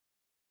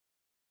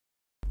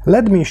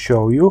Let me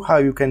show you how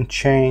you can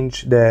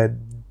change the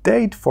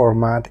date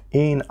format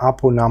in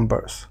APU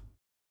numbers.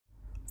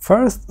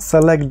 First,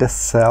 select the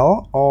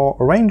cell or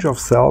range of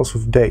cells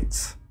with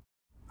dates.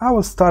 I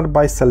will start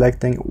by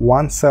selecting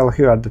one cell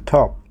here at the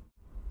top.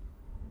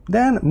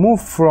 Then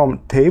move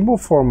from table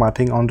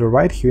formatting on the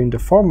right here in the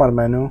format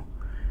menu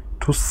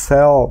to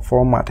cell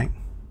formatting.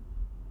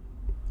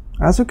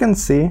 As you can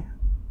see,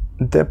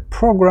 the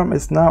program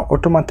is now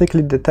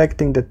automatically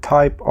detecting the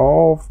type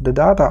of the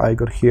data I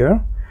got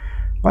here,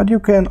 but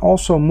you can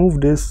also move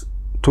this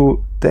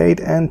to date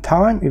and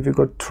time if you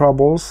got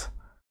troubles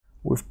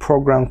with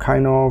program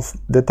kind of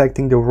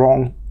detecting the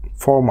wrong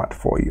format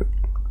for you.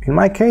 In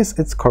my case,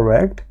 it's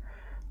correct.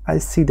 I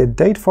see the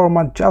date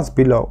format just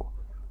below.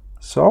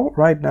 So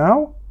right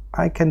now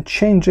I can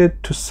change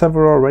it to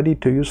several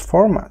ready-to-use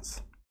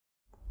formats.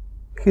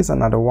 Here's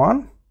another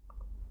one.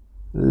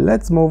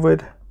 Let's move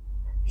it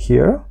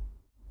here.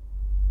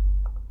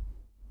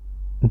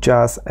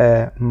 Just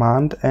a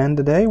month and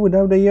a day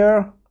without the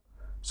year.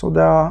 So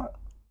there are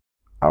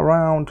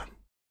around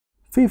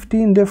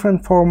 15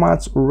 different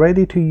formats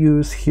ready to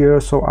use here,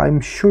 so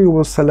I'm sure you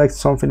will select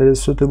something that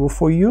is suitable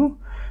for you.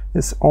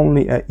 It's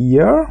only a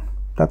year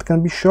that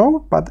can be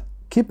shown, but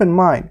keep in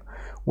mind,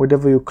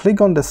 whenever you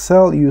click on the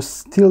cell, you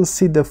still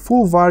see the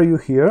full value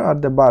here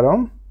at the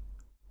bottom,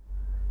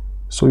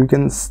 so you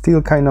can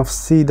still kind of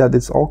see that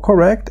it's all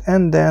correct,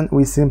 and then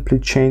we simply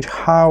change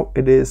how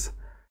it is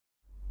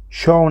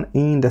shown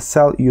in the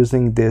cell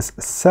using this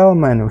cell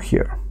menu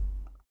here.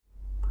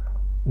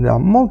 There are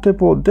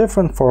multiple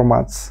different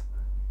formats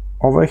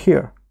over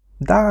here.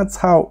 That's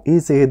how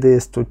easy it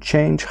is to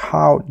change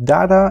how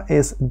data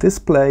is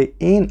displayed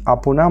in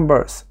APU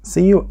numbers.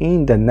 See you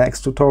in the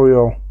next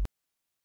tutorial.